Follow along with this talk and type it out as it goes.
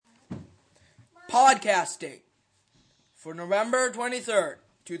podcasting for November 23rd,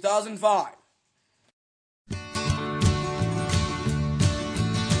 2005.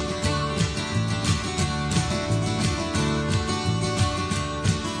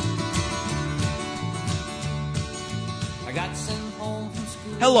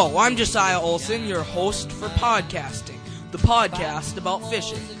 Hello, I'm Josiah Olson, your host for Podcasting, the podcast about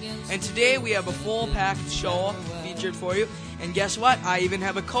fishing. And today we have a full-packed show featured for you. And guess what? I even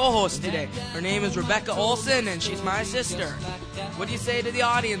have a co-host today. Her name is Rebecca Olson, and she's my sister. What do you say to the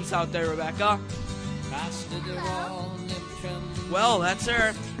audience out there, Rebecca? Well, that's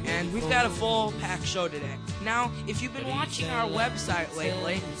her. And we've got a full-packed show today. Now, if you've been watching our website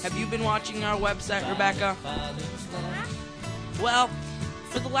lately, have you been watching our website, Rebecca? Well,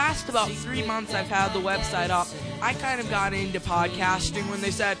 for the last about 3 months I've had the website up, I kind of got into podcasting when they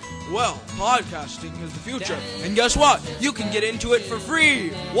said, well, podcasting is the future. And guess what? You can get into it for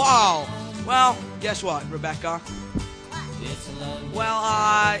free. Wow. Well, guess what, Rebecca? Well,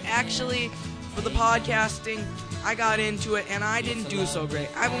 actually, for the podcasting, I got into it, and I didn't do so great.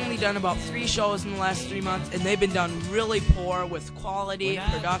 I've only done about 3 shows in the last 3 months, and they've been done really poor with quality,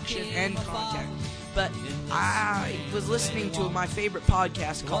 production, and content. But I was listening to my favorite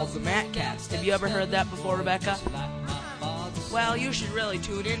podcast called The Mattcast. Have you ever heard that before, Rebecca? Well, you should really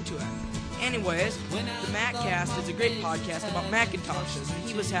tune into it. Anyways, The Mattcast is a great podcast about Macintoshes, and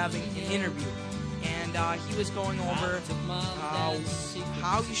he was having an interview. And he was going over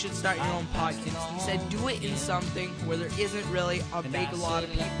how you should start your own podcast. He said, do it in something where there isn't really a big lot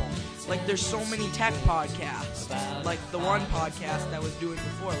of people. Like, there's so many tech podcasts. Like the one podcast I was doing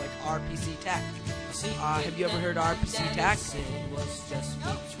before, like RPC Tech. Have you ever heard RPC Tech?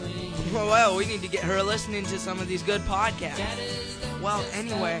 Well, we need to get her listening to some of these good podcasts. Well,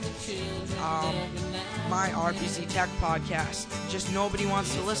 anyway, my RPC Tech podcast, just nobody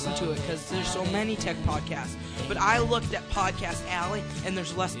wants to listen to it because there's so many tech podcasts. But I looked at Podcast Alley, and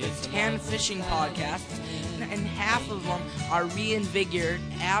there's less than 10 fishing podcasts, and half of them are reinvigorated,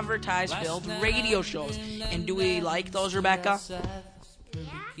 advertise-filled radio shows. And do we like those, Rebecca?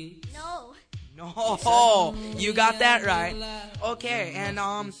 Yeah? No. No, you got that right. Okay, and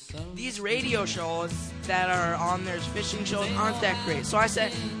these radio shows that are on there as fishing shows aren't that great. So I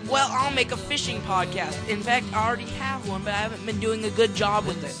said, well, I'll make a fishing podcast. In fact, I already have one, but I haven't been doing a good job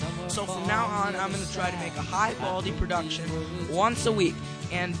with it. So from now on, I'm going to try to make a high-quality production once a week.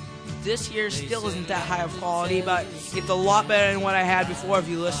 And this here still isn't that high of quality, but it's a lot better than what I had before if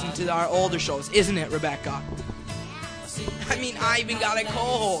you listen to our older shows. Isn't it, Rebecca? I mean, I even got a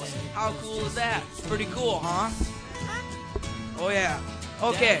co-host. How cool is that? Pretty cool, huh? Oh, yeah.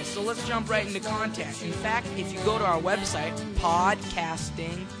 Okay, so let's jump right into content. In fact, if you go to our website,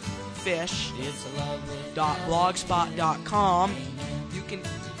 podcasting4-11.blogspot.com, you can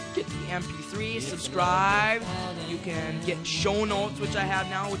get the MP3, subscribe, you can get show notes, which I have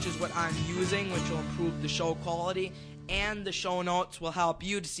now, which is what I'm using, which will improve the show quality, and the show notes will help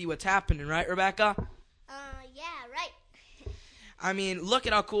you to see what's happening, right, Rebecca? Yeah, right. I mean, look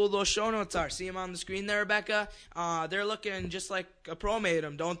at how cool those show notes are. See them on the screen there, Rebecca? They're looking just like a pro made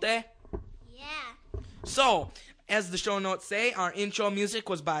them, don't they? Yeah. So, as the show notes say, our intro music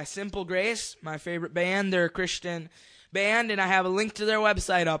was by Simple Grace, my favorite band. They're a Christian band, and I have a link to their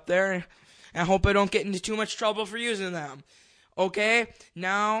website up there. I hope I don't get into too much trouble for using them. Okay,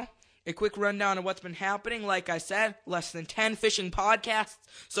 now a quick rundown of what's been happening. Like I said, less than 10 fishing podcasts.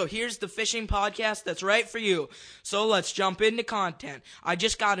 So here's the fishing podcast that's right for you. So let's jump into content. I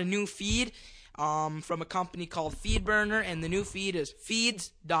just got a new feed from a company called FeedBurner, and the new feed is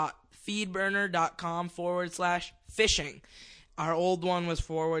feeds.feedburner.com/fishing. Our old one was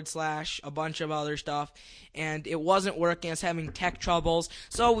 / a bunch of other stuff, and it wasn't working. It's having tech troubles.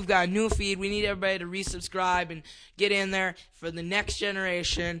 So we've got a new feed. We need everybody to resubscribe and get in there for the next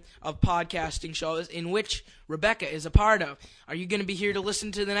generation of podcasting shows, in which Rebecca is a part of. Are you going to be here to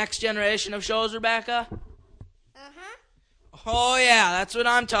listen to the next generation of shows, Rebecca? Uh-huh. Oh, yeah, that's what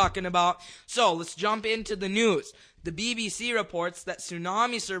I'm talking about. So let's jump into the news. The BBC reports that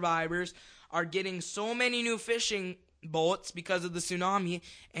tsunami survivors are getting so many new fishing boats because of the tsunami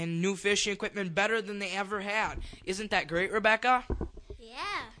and new fishing equipment better than they ever had. Isn't that great, Rebecca?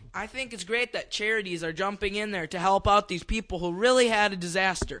 Yeah. I think it's great that charities are jumping in there to help out these people who really had a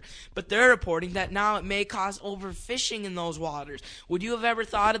disaster. But they're reporting that now it may cause overfishing in those waters. Would you have ever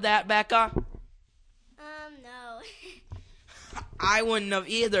thought of that, Becca? No. I wouldn't have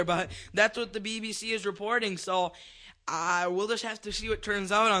either, but that's what the BBC is reporting, so we'll just have to see what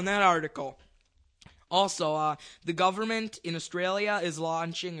turns out on that article. Also, the government in Australia is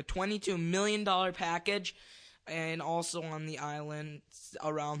launching a $22 million package and also on the islands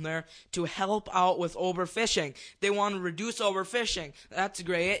around there to help out with overfishing. They want to reduce overfishing. That's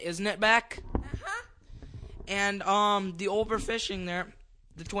great, isn't it, Beck? Uh-huh. And the overfishing there,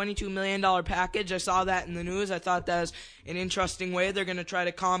 the $22 million package, I saw that in the news. I thought that was an interesting way they're going to try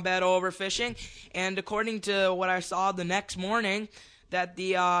to combat overfishing. And according to what I saw the next morning, that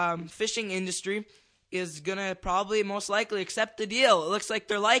the fishing industry is going to probably most likely accept the deal. It looks like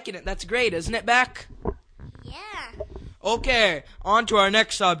they're liking it. That's great, isn't it, Beck? Yeah. Okay, on to our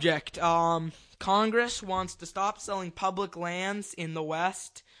next subject. Congress wants to stop selling public lands in the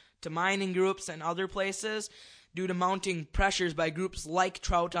West to mining groups and other places due to mounting pressures by groups like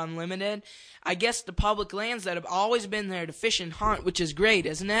Trout Unlimited. I guess the public lands that have always been there to fish and hunt, which is great,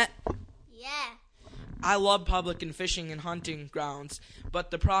 isn't it? Yeah. I love public and fishing and hunting grounds, but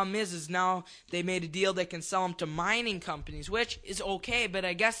the problem is now they made a deal they can sell them to mining companies, which is okay, but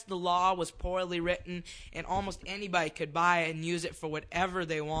I guess the law was poorly written and almost anybody could buy it and use it for whatever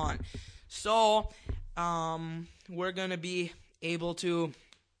they want. So, we're going to be able to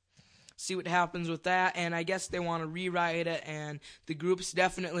see what happens with that, and I guess they want to rewrite it, and the groups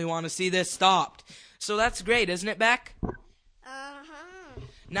definitely want to see this stopped. So that's great, isn't it, Beck? Uh-huh.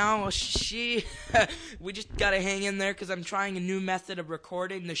 Now, we just got to hang in there because I'm trying a new method of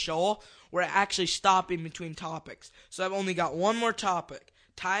recording the show where I actually stop in between topics. So I've only got one more topic.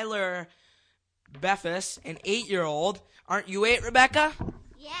 Tyler Beffis, an 8-year-old, aren't you 8, Rebecca?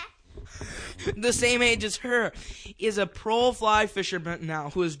 Yeah. The same age as her, is a pro fly fisherman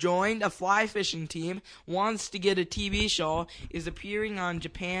now who has joined a fly fishing team, wants to get a TV show, is appearing on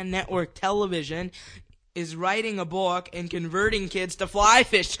Japan Network Television, is writing a book, and converting kids to fly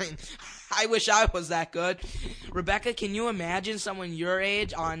fishing. I wish I was that good. Rebecca, can you imagine someone your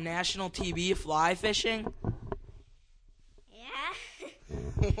age on national TV fly fishing?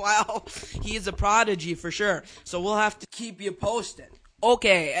 Yeah. Well, he's a prodigy for sure, so we'll have to keep you posted.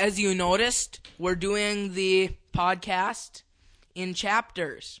 Okay, as you noticed, we're doing the podcast in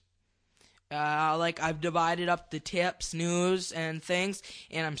chapters. Like I've divided up the tips, news, and things,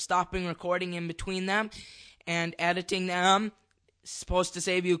 and I'm stopping recording in between them and editing them. It's supposed to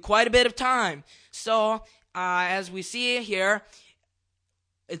save you quite a bit of time. So, as we see here,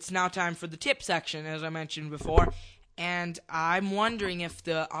 it's now time for the tip section, as I mentioned before. And I'm wondering if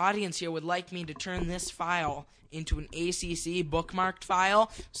the audience here would like me to turn this file into an ACC bookmarked file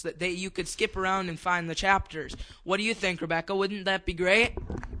so that you could skip around and find the chapters. What do you think, Rebecca? Wouldn't that be great?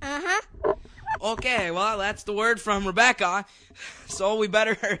 Uh-huh. Okay, well, that's the word from Rebecca, so we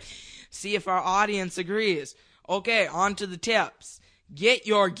better see if our audience agrees. Okay, on to the tips. Get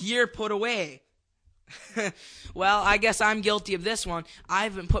your gear put away. Well, I guess I'm guilty of this one. I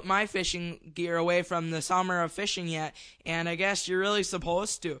haven't put my fishing gear away from the summer of fishing yet, and I guess you're really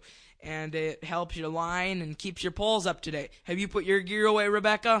supposed to. And it helps your line and keeps your poles up to date. Have you put your gear away,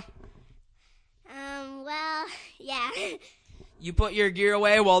 Rebecca? Well, yeah. You put your gear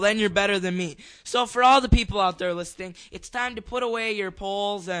away? Well, then you're better than me. So for all the people out there listening, it's time to put away your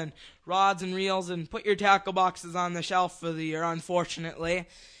poles and rods and reels and put your tackle boxes on the shelf for the year, unfortunately.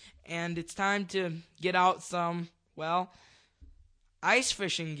 And it's time to get out some, well, ice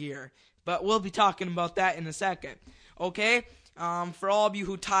fishing gear. But we'll be talking about that in a second. Okay? For all of you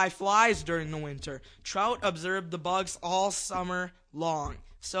who tie flies during the winter, trout observe the bugs all summer long.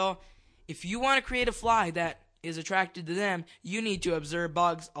 So if you want to create a fly that is attracted to them, you need to observe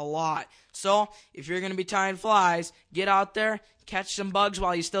bugs a lot. So if you're going to be tying flies, get out there, catch some bugs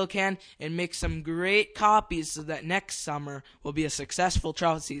while you still can, and make some great copies so that next summer will be a successful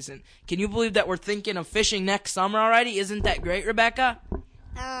trout season. Can you believe that we're thinking of fishing next summer already? Isn't that great, Rebecca?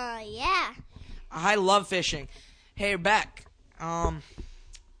 Yeah. I love fishing. Hey, Beck,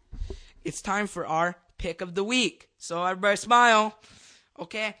 it's time for our pick of the week. So everybody smile.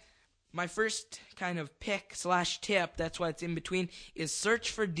 Okay, my first kind of pick/tip, that's why it's in between, is search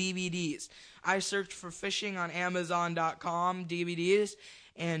for DVDs. I searched for fishing on Amazon.com DVDs,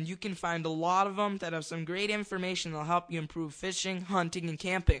 and you can find a lot of them that have some great information that'll help you improve fishing, hunting, and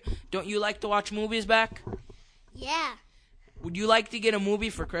camping. Don't you like to watch movies, Beck? Yeah. Would you like to get a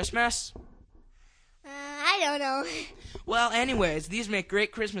movie for Christmas? I don't know. Well, anyways, these make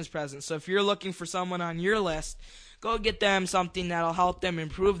great Christmas presents, so if you're looking for someone on your list, go get them something that'll help them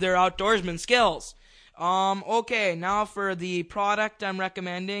improve their outdoorsman skills. Okay, now for the product I'm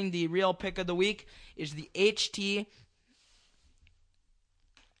recommending, the real pick of the week is the HT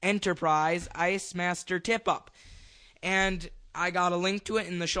Enterprise Ice Master Tip-Up. And I got a link to it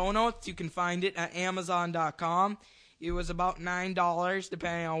in the show notes. You can find it at Amazon.com. It was about $9,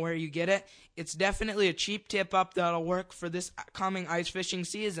 depending on where you get it. It's definitely a cheap tip-up that'll work for this coming ice fishing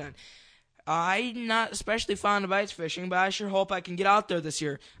season. I'm not especially fond of ice fishing, but I sure hope I can get out there this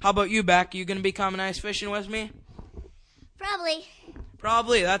year. How about you, Beck? You going to be coming ice fishing with me? Probably.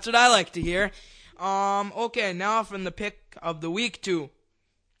 Probably. That's what I like to hear. Okay, now from the pick of the week to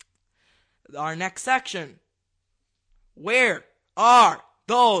our next section. Where are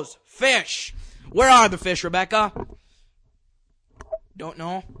those fish? Where are the fish, Rebecca? Don't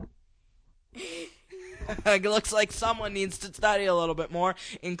know. It looks like someone needs to study a little bit more,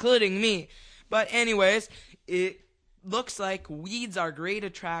 including me. But anyways, it looks like weeds are great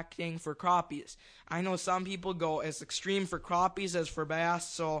attracting for crappies. I know some people go as extreme for crappies as for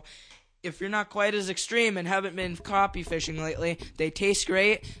bass, so if you're not quite as extreme and haven't been crappie fishing lately, they taste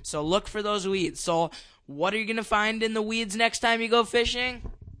great, so look for those weeds. So what are you going to find in the weeds next time you go fishing?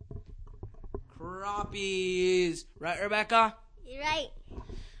 Crappies. Right, Rebecca? You're right.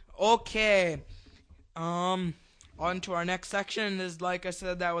 Okay. On to our next section. Is, like I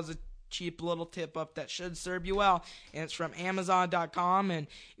said, that was a cheap little tip up that should serve you well, and it's from Amazon.com. And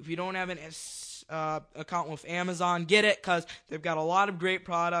if you don't have an account with Amazon, get it, because they've got a lot of great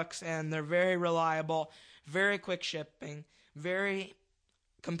products and they're very reliable, very quick shipping, very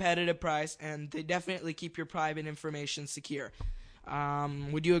competitive price, and they definitely keep your private information secure.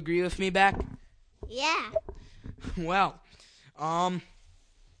 Would you agree with me, Beck? Yeah. Well,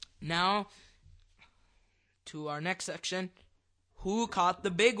 now to our next section. Who caught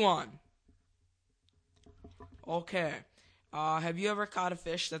the big one? Okay. Have you ever caught a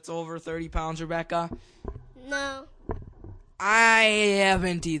fish that's over 30 pounds, Rebecca? No. I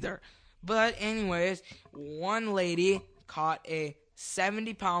haven't either. But anyways, one lady caught a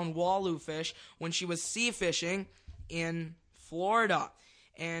 70-pound wallow fish when she was sea fishing in Florida.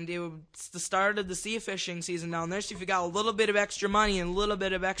 And it's the start of the sea fishing season down there, so if you got a little bit of extra money and a little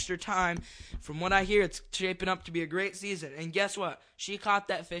bit of extra time, from what I hear, it's shaping up to be a great season. And guess what? She caught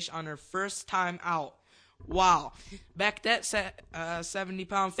that fish on her first time out. Wow. Beck, that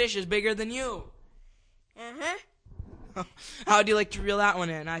 70-pound fish is bigger than you. Uh-huh. How'd you like to reel that one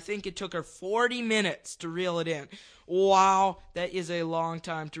in? I think it took her 40 minutes to reel it in. Wow, that is a long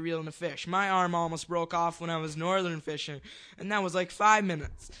time to reel in a fish. My arm almost broke off when I was northern fishing, and that was like 5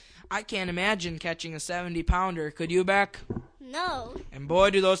 minutes. I can't imagine catching a 70-pounder. Could you, Beck? No. And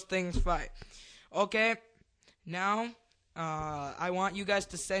boy, do those things fight. Okay, now I want you guys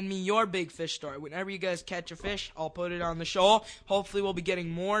to send me your big fish story. Whenever you guys catch a fish, I'll put it on the show. Hopefully we'll be getting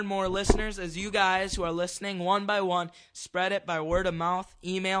more and more listeners as you guys who are listening one by one spread it by word of mouth,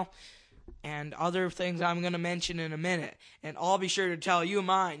 email, and other things I'm going to mention in a minute. And I'll be sure to tell you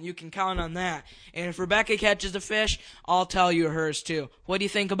mine. You can count on that. And if Rebecca catches a fish, I'll tell you hers too. What do you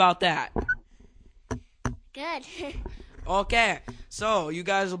think about that? Good. Okay, so you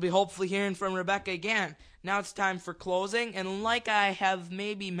guys will be hopefully hearing from Rebecca again. Now it's time for closing, and like I have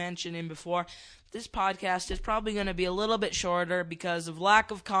maybe mentioned in before, this podcast is probably going to be a little bit shorter because of lack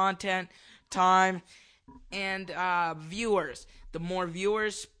of content, time, and viewers. The more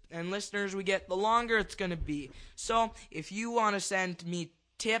viewers and listeners we get, the longer it's going to be. So if you want to send me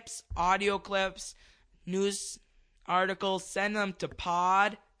tips, audio clips, news articles, send them to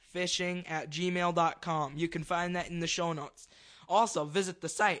podfishing@gmail.com. You can find that in the show notes. Also, visit the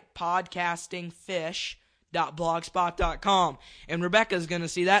site podcasting4-11.blogspot.com. And Rebecca's going to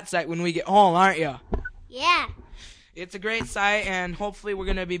see that site when we get home, aren't you? Yeah. It's a great site, and hopefully we're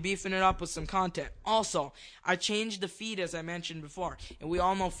going to be beefing it up with some content. Also, I changed the feed, as I mentioned before, and we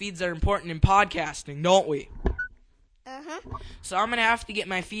all know feeds are important in podcasting, don't we? Uh-huh. So I'm going to have to get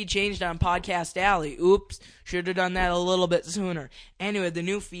my feed changed on Podcast Alley. Oops, should have done that a little bit sooner. Anyway, the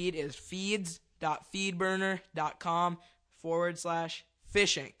new feed is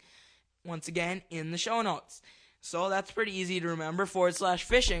feeds.feedburner.com/fishing. Once again, in the show notes. So that's pretty easy to remember,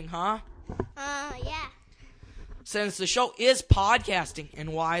 /fishing, huh? Yeah. Since the show is podcasting,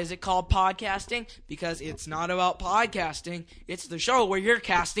 and why is it called podcasting? Because it's not about podcasting, it's the show where you're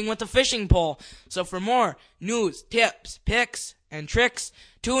casting with a fishing pole. So for more news, tips, picks, and tricks,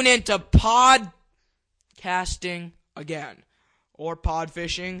 tune into podcasting again, or pod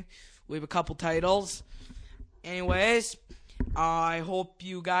fishing. We have a couple titles. Anyways, I hope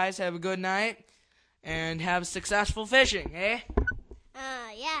you guys have a good night and have successful fishing, eh?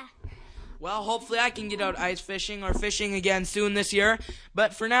 Yeah. Well, hopefully I can get out ice fishing or fishing again soon this year.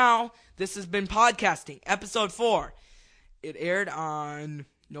 But for now, this has been Podcasting, Episode 4. It aired on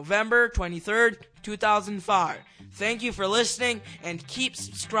November 23rd, 2005. Thank you for listening, and keep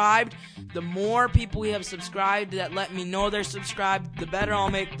subscribed. The more people we have subscribed that let me know they're subscribed, the better I'll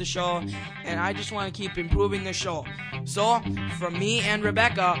make the show. And I just want to keep improving the show. So, from me and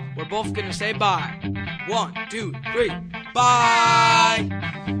Rebecca, we're both going to say bye. 1, 2, 3. Bye!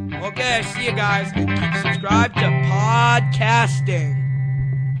 Okay, see you guys. And keep subscribed to podcasting.